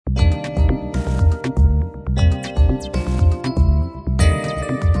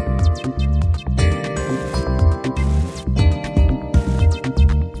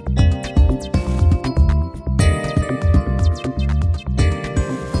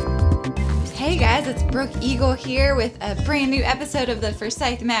Hey guys, it's Brooke Eagle here with a brand new episode of the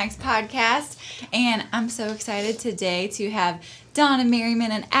Forsyth Mags podcast. And I'm so excited today to have Donna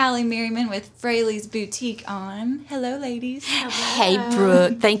Merriman and Allie Merriman with Fraley's Boutique on. Hello, ladies. Hello. Hey,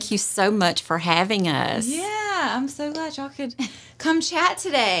 Brooke. Thank you so much for having us. Yeah, I'm so glad y'all could come chat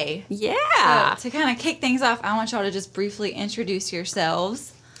today. Yeah. So, to kind of kick things off, I want y'all to just briefly introduce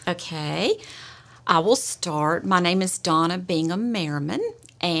yourselves. Okay. I will start. My name is Donna Bingham Merriman.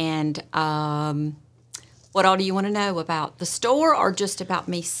 And what all do you want to know about the store or just about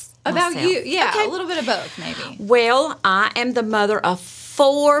me? About myself? you, yeah, Okay. a little bit of both, maybe. Well, I am the mother of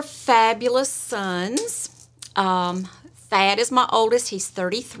 4 fabulous sons. Thad is my oldest. He's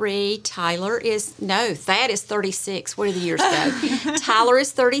 33. Thad is 36. Where do the years go? Tyler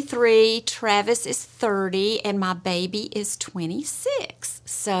is 33. Travis is 30. And my baby is 26.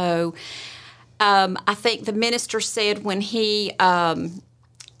 So I think the minister said when he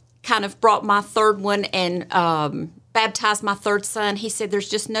kind of brought my third one and baptized my third son, he said there's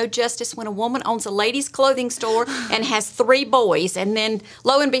just no justice when a woman owns a ladies' clothing store and has 3 boys. And then,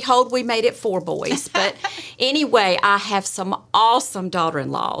 lo and behold, we made it 4 boys. But anyway, I have some awesome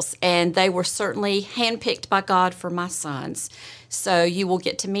daughter-in-laws, and they were certainly handpicked by God for my sons. So you will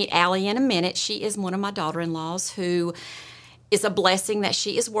get to meet Allie in a minute. She is one of my daughter-in-laws who is a blessing that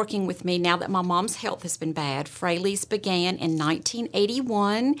she is working with me now that my mom's health has been bad. Fraley's began in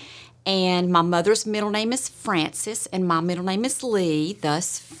 1981, and my mother's middle name is Frances, and my middle name is Lee,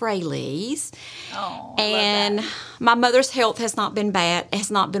 thus Fraley's. Oh, And love that. my mother's health has not been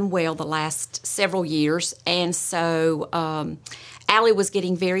well the last several years, and so Allie was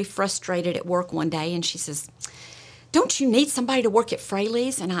getting very frustrated at work one day, and she says, "Don't you need somebody to work at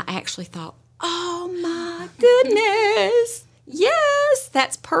Fraley's?" And I actually thought, "Oh my goodness. Yes,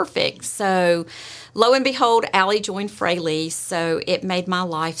 that's perfect." So, lo and behold, Allie joined Fraley's, so it made my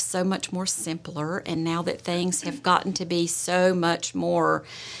life so much more simpler. And now that things have gotten to be so much more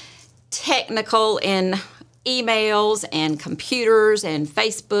technical in emails and computers and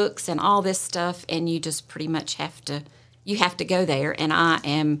Facebooks and all this stuff, and you just pretty much have to go there. And I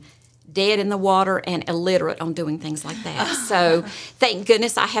am dead in the water and illiterate on doing things like that. So, thank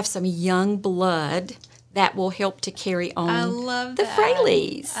goodness I have some young blood that will help to carry on I love the that.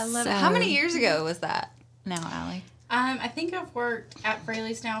 Fraley's. I love it. How many years ago was that now, Allie? I think I've worked at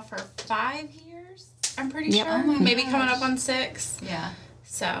Fraley's now for 5 years. I'm pretty Yep. sure. Oh my Maybe gosh. coming up on 6. Yeah.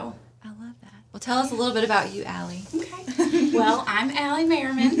 So, I love that. Well, tell us a little bit about you, Allie. okay. Well, I'm Allie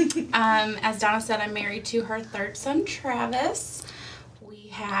Merriman. As Donna said, I'm married to her third son, Travis. We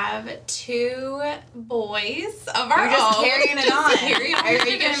have 2 boys of our You're just own. carrying it on. Carrying on Are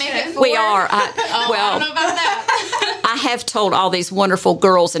you going to make it 4? We are. I don't know about that. I have told all these wonderful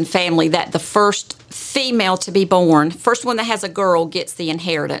girls and family that the first female to be born, first one that has a girl, gets the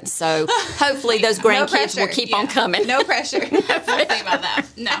inheritance. So hopefully those grandkids will keep on coming. No pressure. We'll see about that.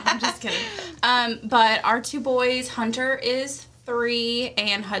 No, I'm just kidding. But our 2 boys, Hunter is 3,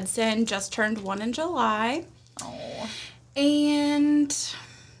 and Hudson just turned 1 in July. Oh. And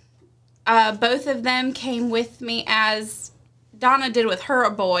both of them came with me as Donna did with her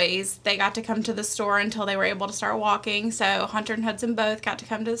boys. They got to come to the store until they were able to start walking. So Hunter and Hudson both got to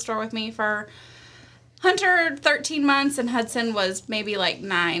come to the store with me for Hunter 13 months, and Hudson was maybe like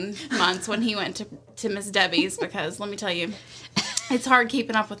 9 months when he went to Miss Debbie's, because let me tell you, it's hard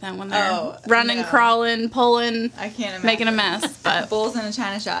keeping up with them when they're running, no. crawling, pulling, I can't imagine. making a mess. But Bulls in a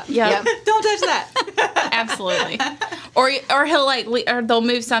china shop. Yep. Don't touch that. absolutely. Or he'll or they'll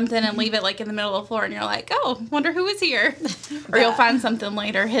move something and leave it like in the middle of the floor, and you're like, oh, wonder who was here. Or you'll find something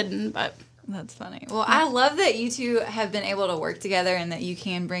later hidden. But That's funny. Well, I love that you two have been able to work together and that you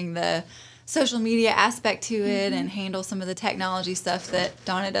can bring the social media aspect to it and handle some of the technology stuff that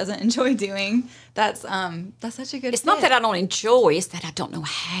Donna doesn't enjoy doing. That's such a good It's not fit. that I don't enjoy, it's that I don't know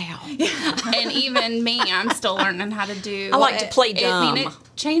how. and even me, I'm still learning how to do. I like to play dumb. it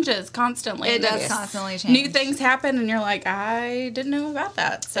changes constantly. It does There's constantly change. New things happen, and you're like, I didn't know about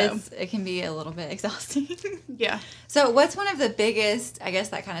that. So It can be a little bit exhausting. yeah. So what's one of the biggest, I guess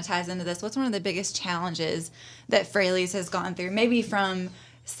that kind of ties into this, what's one of the biggest challenges that Fraley's has gone through? Maybe from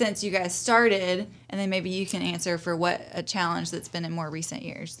since you guys started, and then maybe you can answer for what a challenge that's been in more recent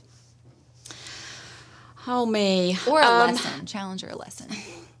years. Oh, me. Or a lesson. Challenge or a lesson.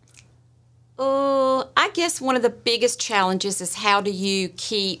 I guess one of the biggest challenges is how do you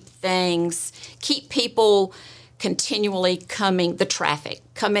keep people continually coming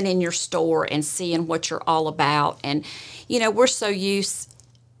in your store and seeing what you're all about. And, we're so used,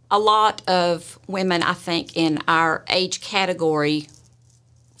 a lot of women, I think, in our age category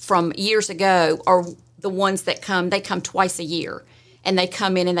from years ago are the ones that they come twice a year. and they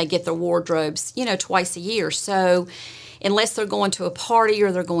come in and they get their wardrobes, twice a year. So unless they're going to a party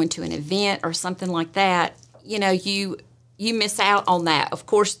or they're going to an event or something like that, you miss out on that. Of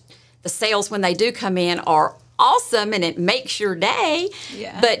course, the sales when they do come in are awesome and it makes your day.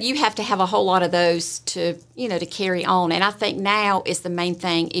 Yeah. But you have to have a whole lot of those to carry on. And I think now is the main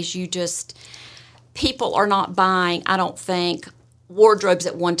thing is people are not buying, I don't think, wardrobes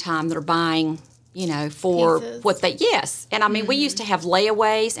at one time. They're buying, for Pieces. what they, yes. And I mean, we used to have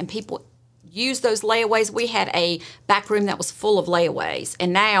layaways and people use those layaways. We had a back room that was full of layaways.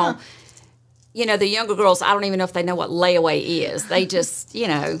 And now, the younger girls, I don't even know if they know what layaway is. They just,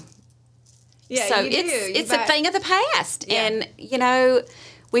 Yeah, so you do. it's a thing of the past. Yeah. And,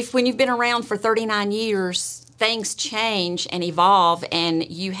 when you've been around for 39 years, things change and evolve, and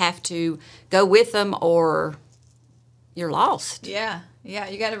you have to go with them or you're lost. Yeah,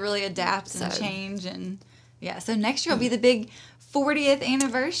 you got to really adapt and So- change, and so next year will be the big 40th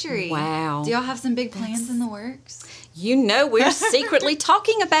anniversary. Wow. Do y'all have some big plans in the works? We're secretly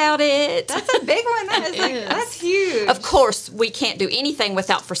talking about it. That's a big one. That's huge. Of course, we can't do anything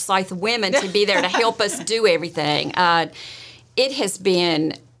without Forsyth Women to be there to help us do everything. It has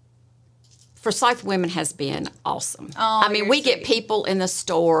been, Forsyth Women has been awesome. Oh, I mean, you're we get sweet. people in the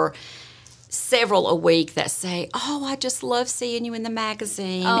store, several a week, that say, "Oh, I just love seeing you in the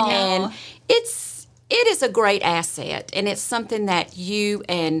magazine," Oh. and it is a great asset, and it's something that you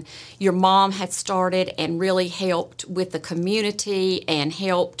and your mom had started and really helped with the community and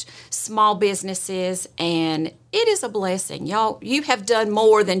helped small businesses, and it is a blessing. Y'all, you have done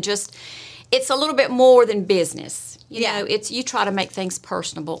more than just, it's a little bit more than business. You try to make things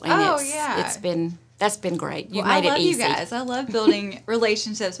personable, and that's been great. You've made I love it easy. you guys. I love building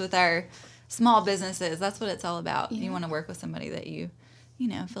relationships with our small businesses. That's what it's all about. You want to work with somebody that you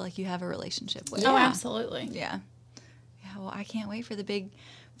feel like you have a relationship with. Oh, Yeah. absolutely. Yeah. Well, I can't wait for the big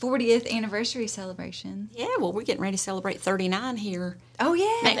 40th anniversary celebration. Yeah, well, we're getting ready to celebrate 39 here. Oh,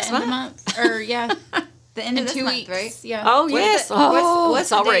 yeah. At the end of the month. Or, yeah. The end in of this 2 month, weeks. right? Yeah. Oh, What is yes. it- what's It's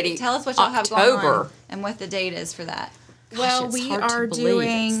the already date? Tell us what y'all have going October. on and what the date is for that. Well, it's we hard to are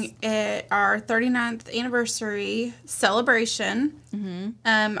believe doing our 39th anniversary celebration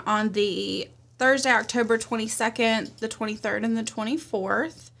on the Thursday, October 22nd, the 23rd, and the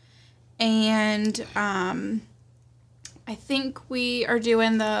 24th. And I think we are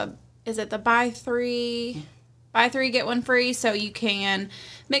doing the buy three, get one free. So you can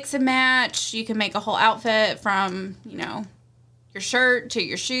mix and match. You can make a whole outfit from, your shirt to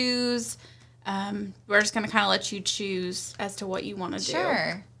your shoes. We're just going to kind of let you choose as to what you want to do.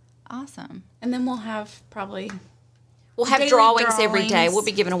 Sure. Awesome. And then we'll have probably We'll have daily drawings every day. drawings. We'll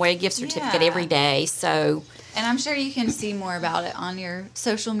be giving away a gift certificate Yeah. every day. So, And I'm sure you can see more about it on your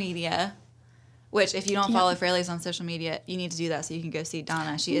social media, which if you don't follow Fraley's on social media, you need to do that so you can go see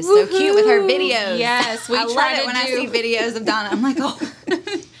Donna. She is so cute with her videos. Yes, we I love try it to when I do- see videos of Donna. I'm like, oh,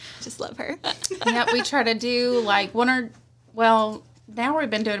 just love her. Yep, we try to do like now we've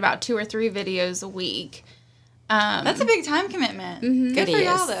been doing about 2 or 3 videos a week. That's a big time commitment. Good It for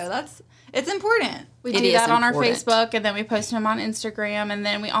y'all is. though. It's important. We It do is that on our important. Facebook, and then we post them on Instagram, and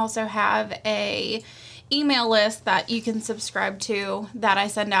then we also have a email list that you can subscribe to that I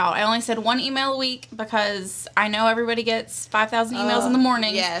send out. I only send 1 email a week because I know everybody gets 5,000 emails in the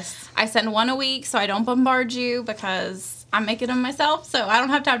morning. Yes. I send 1 a week so I don't bombard you because I'm making them myself, so I don't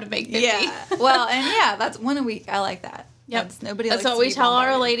have time to make 50. Yeah. Well, and that's 1 a week. I like that. Yep. Nobody That's likes what to we be tell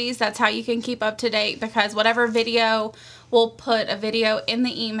our bombarded. ladies. That's how you can keep up to date, because whatever video, we'll put a video in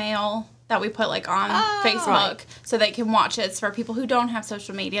the email that we put like on Facebook Right. so they can watch it. It's for people who don't have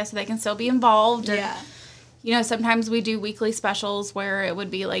social media so they can still be involved. And, Yeah. sometimes we do weekly specials where it would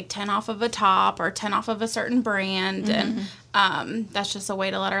be like 10 off of a top or 10 off of a certain brand. And that's just a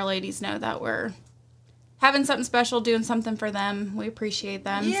way to let our ladies know that we're having something special, doing something for them. We appreciate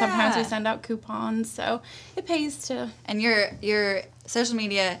them. Yeah. Sometimes we send out coupons. So it pays to And your social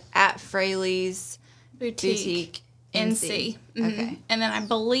media at Fraley's boutique. NC. Mhm. Okay. And then I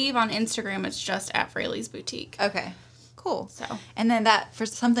believe on Instagram it's just at Fraley's Boutique. Okay. Cool. So And then that, for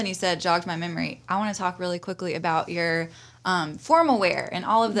something you said, jogged my memory. I want to talk really quickly about your formal wear and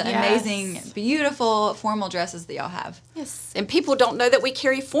all of the Yes. amazing, beautiful formal dresses that y'all have. yes. and people don't know that we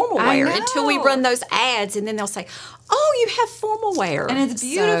carry formal I wear until we know. run those ads, and then they'll say, "Oh, you have formal wear," And it's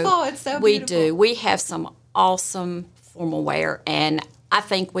beautiful. It's so we beautiful. do. We have some awesome formal wear, and I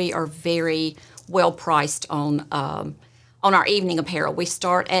think we are very well priced on our evening apparel. We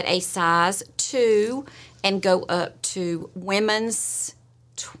start at a size 2 and go up to women's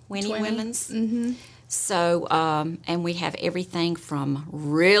 20 women's. Mm-hmm. So, and we have everything from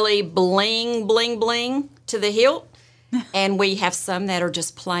really bling, bling, bling to the hilt And we have some that are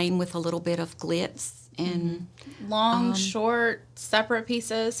just plain with a little bit of glitz. And long, short, separate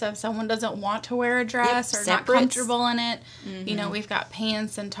pieces. So if someone doesn't want to wear a dress or not separates. comfortable in it, you know, we've got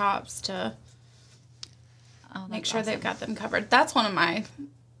pants and tops to make sure they've got them covered. That's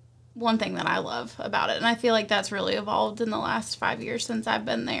one thing that I love about it. And I feel like that's really evolved in the last 5 years since I've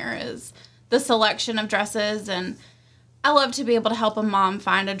been there, is the selection of dresses. And I love to be able to help a mom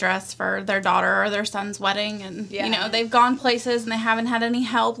find a dress for their daughter or their son's wedding. And, you know, they've gone places and they haven't had any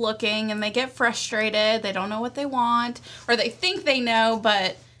help looking, and they get frustrated. They don't know what they want, or they think they know,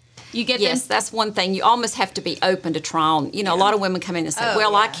 but you get Yes, that's one thing. You almost have to be open to try on. You know, a lot of women come in and say,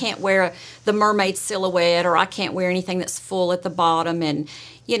 I can't wear the mermaid silhouette, or I can't wear anything that's full at the bottom. And,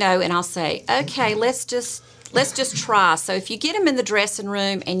 you know, and I'll say, okay, let's just try. So if you get them in the dressing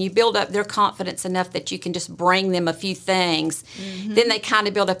room and you build up their confidence enough that you can just bring them a few things, then they kind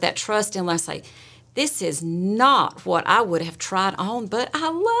of build up that trust, and they'll say, this is not what I would have tried on, but I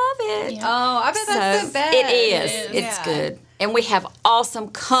love it. Oh, I bet that's the best. It is. It's good. And we have awesome,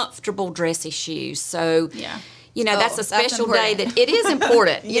 comfortable, dressy shoes. So, you know, that's a special day. That it is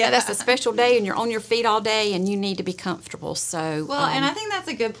important. You know, that's a special day, and you're on your feet all day, and you need to be comfortable. So, well, and I think that's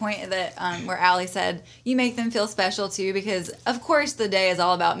a good point that where Allie said you make them feel special too, because of course the day is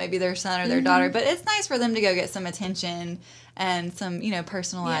all about maybe their son or their daughter, but it's nice for them to go get some attention and some, you know,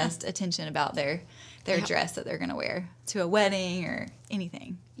 personalized attention about their dress that they're going to wear to a wedding or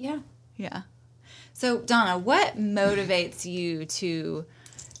anything. Yeah. Yeah. So, Donna, what motivates you to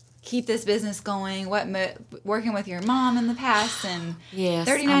keep this business going? What working with your mom in the past, and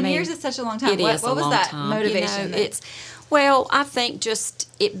 39 years is such a long time. What was that motivation? You know, well, I think just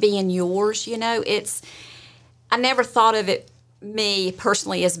it being yours. You know, I never thought of it, me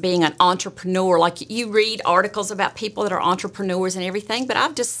personally, as being an entrepreneur. Like, you read articles about people that are entrepreneurs and everything, but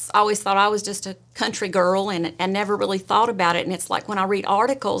I've just always thought I was just a country girl, and I never really thought about it. And it's like when I read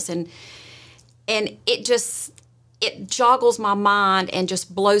articles and it joggles my mind and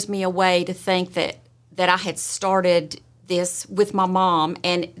just blows me away to think that I had started this with my mom,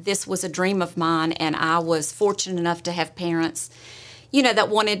 and this was a dream of mine, and I was fortunate enough to have parents, you know, that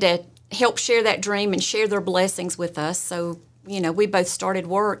wanted to help share that dream and share their blessings with us. So, you know, we both started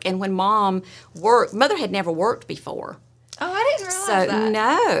work, and when Mom worked, Mother had never worked before. Oh, I didn't realize that.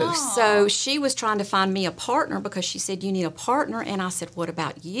 No. Aww. So she was trying to find me a partner, because she said, you need a partner. And I said, what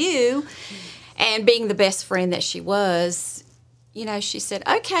about you? And being the best friend that she was, you know, she said,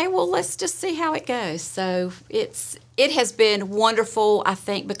 okay, well, let's just see how it goes. So it has been wonderful, I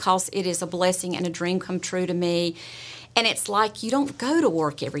think, because it is a blessing and a dream come true to me. And it's like you don't go to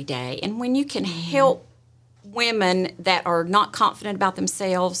work every day. And when you can help women that are not confident about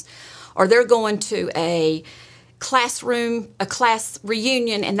themselves, or they're going to a class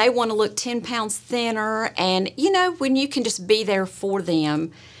reunion, and they want to look 10 pounds thinner, and, you know, when you can just be there for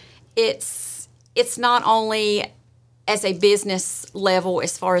them, it's not only as a business level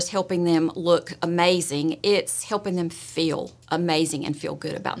as far as helping them look amazing, it's helping them feel amazing and feel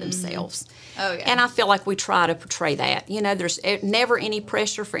good about themselves. Oh, yeah. And I feel like we try to portray that. You know, there's never any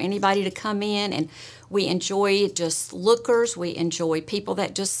pressure for anybody to come in, and we enjoy just lookers. We enjoy people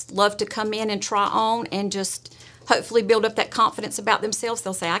that just love to come in and try on and just hopefully build up that confidence about themselves.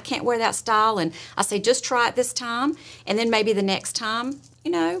 They'll say, I can't wear that style. And I say, just try it this time. And then maybe the next time,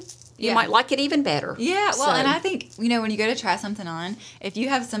 you know, you might like it even better. Yeah, well, and I think, you know, when you go to try something on, if you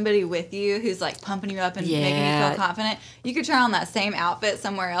have somebody with you who's like pumping you up and making you feel confident, you could try on that same outfit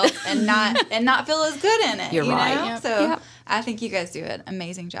somewhere else and not feel as good in it. You're right. Know? Yep. So I think you guys do an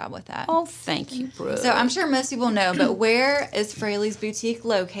amazing job with that. Oh, thank you, Brooke. So I'm sure most people know, but where is Fraley's Boutique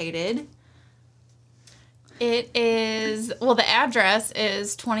located? It is, well, the address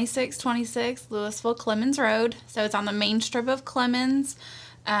is 2626 Louisville Clemens Road. So it's on the main strip of Clemens.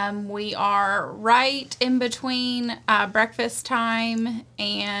 We are right in between Breakfast Time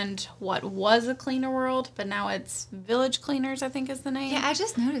and what was a Cleaner World, but now it's Village Cleaners, I think is the name. Yeah, I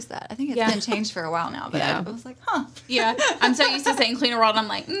just noticed that. I think it's been changed for a while now, but I was like, huh. Yeah, I'm so used to saying Cleaner World, I'm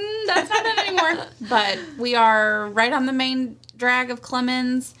like, that's not it anymore. But we are right on the main drag of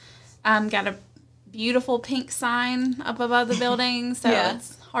Clemens. Got a beautiful pink sign up above the building, so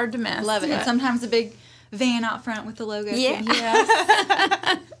it's hard to miss. Love it. And sometimes a big van out front with the logo. Yeah.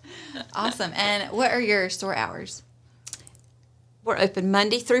 Yes. Awesome. And what are your store hours? We're open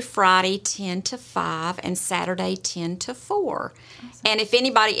Monday through Friday, 10 to 5, and Saturday, 10 to 4. Awesome. And if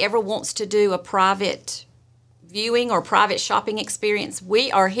anybody ever wants to do a private viewing or private shopping experience,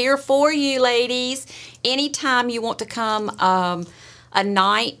 we are here for you, ladies. Anytime you want to come a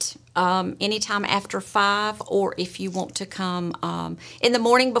night, anytime after 5, or if you want to come in the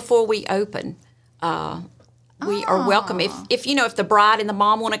morning before we open, we are welcome. If you know, if the bride and the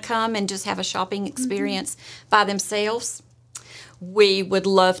mom want to come and just have a shopping experience by themselves, we would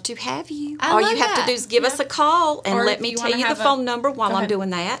love to have you. All you have to do is give us a call and let me tell you the phone number while I'm doing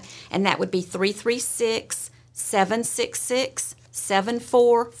that. And that would be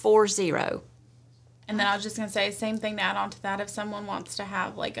 336-766-7440. And then I was just going to say, same thing to add on to that. If someone wants to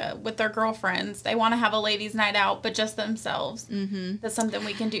have with their girlfriends, they want to have a ladies' night out, but just themselves. Mm-hmm. That's something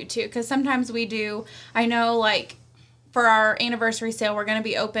we can do too. Because sometimes we do, I know for our anniversary sale, we're going to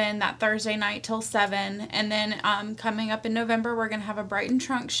be open that Thursday night till 7. And then coming up in November, we're going to have a Brighton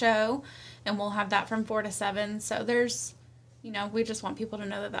Trunk show. And we'll have that from 4 to 7. So there's, we just want people to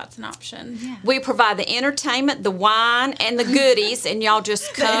know that that's an option. Yeah. We provide the entertainment, the wine, and the goodies, and y'all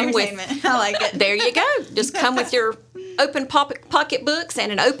just come with. I like it. There you go. Just come with your open pocketbooks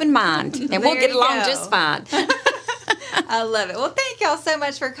and an open mind, and we'll get along just fine. I love it. Well, thank y'all so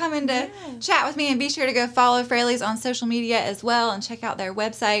much for coming to chat with me, and be sure to go follow Fraley's on social media as well, and check out their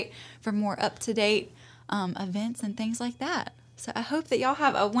website for more up-to-date events and things like that. So I hope that y'all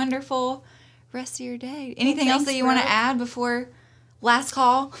have a wonderful rest of your day. Anything else that you want to add before last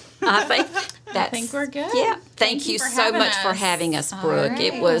call? I think we're good. Yeah. Thank you so much for having us, Brooke.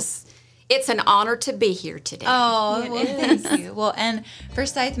 Right. It's an honor to be here today. Oh, well, thank you. Well, and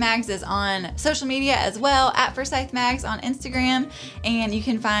Forsyth Mags is on social media as well, at Forsyth Mags on Instagram. And you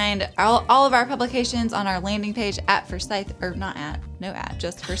can find all of our publications on our landing page at Forsyth, or not at, no at,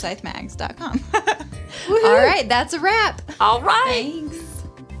 just forsythmags.com. All right, that's a wrap. All right. Thanks.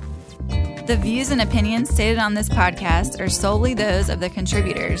 The views and opinions stated on this podcast are solely those of the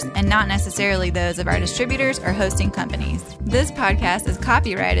contributors and not necessarily those of our distributors or hosting companies. This podcast is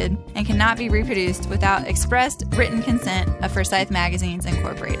copyrighted and cannot be reproduced without expressed written consent of Forsyth Magazines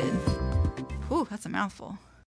Incorporated. Ooh, that's a mouthful.